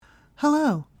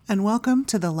Hello, and welcome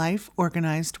to the Life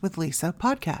Organized with Lisa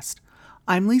podcast.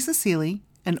 I'm Lisa Seeley,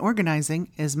 and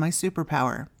organizing is my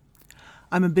superpower.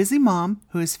 I'm a busy mom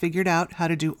who has figured out how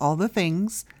to do all the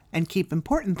things and keep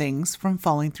important things from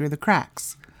falling through the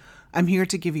cracks. I'm here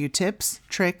to give you tips,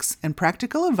 tricks, and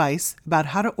practical advice about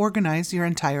how to organize your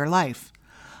entire life.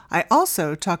 I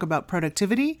also talk about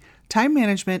productivity, time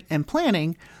management, and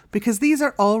planning because these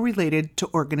are all related to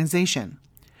organization.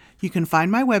 You can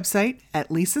find my website at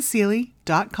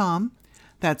lisaseeley.com.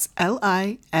 That's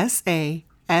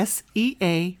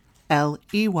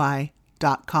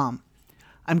lisasealey.com.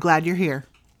 I'm glad you're here.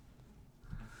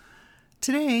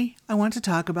 Today, I want to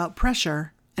talk about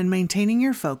pressure and maintaining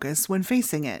your focus when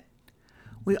facing it.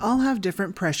 We all have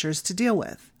different pressures to deal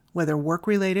with, whether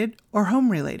work-related or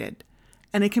home-related,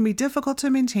 and it can be difficult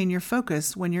to maintain your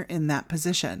focus when you're in that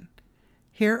position.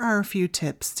 Here are a few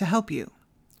tips to help you.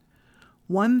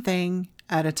 One thing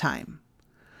at a time.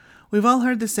 We've all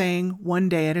heard the saying, one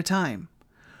day at a time.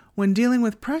 When dealing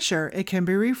with pressure, it can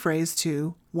be rephrased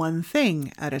to one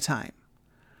thing at a time.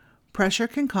 Pressure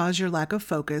can cause your lack of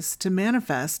focus to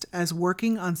manifest as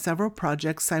working on several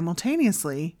projects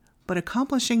simultaneously, but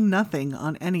accomplishing nothing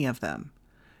on any of them.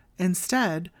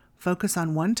 Instead, focus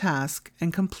on one task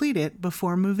and complete it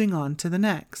before moving on to the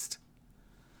next.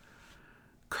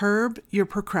 Curb your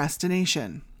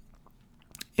procrastination.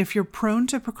 If you're prone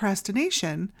to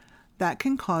procrastination, that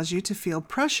can cause you to feel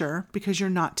pressure because you're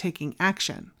not taking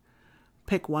action.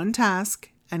 Pick one task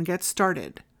and get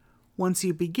started. Once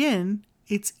you begin,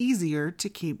 it's easier to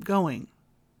keep going.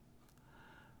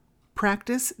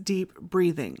 Practice deep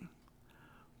breathing.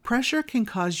 Pressure can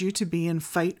cause you to be in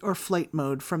fight or flight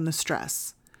mode from the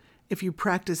stress. If you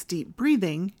practice deep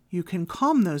breathing, you can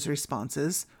calm those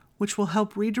responses, which will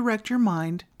help redirect your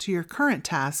mind to your current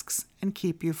tasks and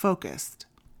keep you focused.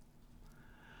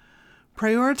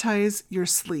 Prioritize your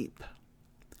sleep.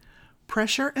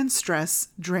 Pressure and stress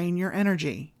drain your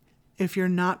energy. If you're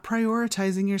not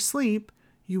prioritizing your sleep,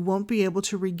 you won't be able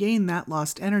to regain that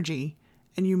lost energy,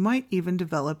 and you might even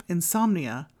develop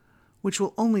insomnia, which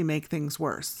will only make things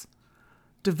worse.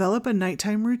 Develop a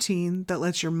nighttime routine that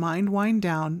lets your mind wind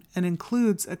down and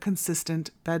includes a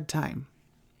consistent bedtime.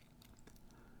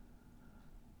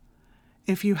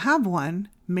 If you have one,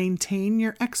 maintain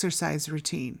your exercise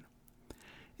routine.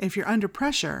 If you're under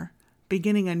pressure,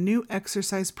 beginning a new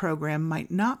exercise program might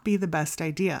not be the best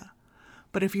idea.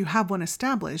 But if you have one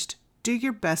established, do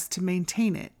your best to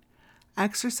maintain it.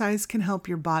 Exercise can help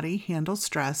your body handle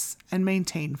stress and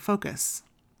maintain focus.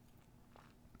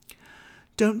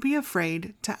 Don't be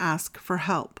afraid to ask for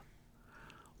help.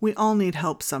 We all need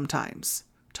help sometimes.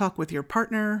 Talk with your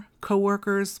partner,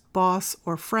 coworkers, boss,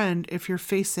 or friend if you're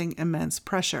facing immense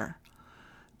pressure.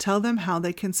 Tell them how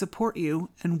they can support you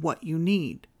and what you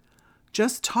need.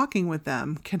 Just talking with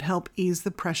them can help ease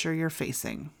the pressure you're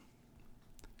facing.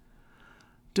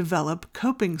 Develop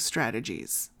coping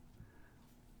strategies.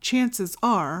 Chances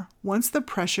are, once the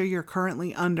pressure you're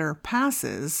currently under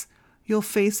passes, you'll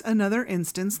face another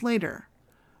instance later.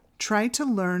 Try to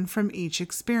learn from each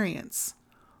experience.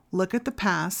 Look at the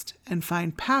past and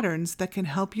find patterns that can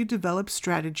help you develop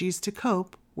strategies to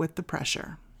cope with the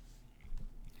pressure.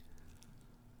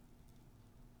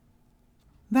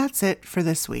 That's it for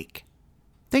this week.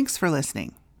 Thanks for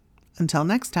listening. Until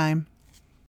next time.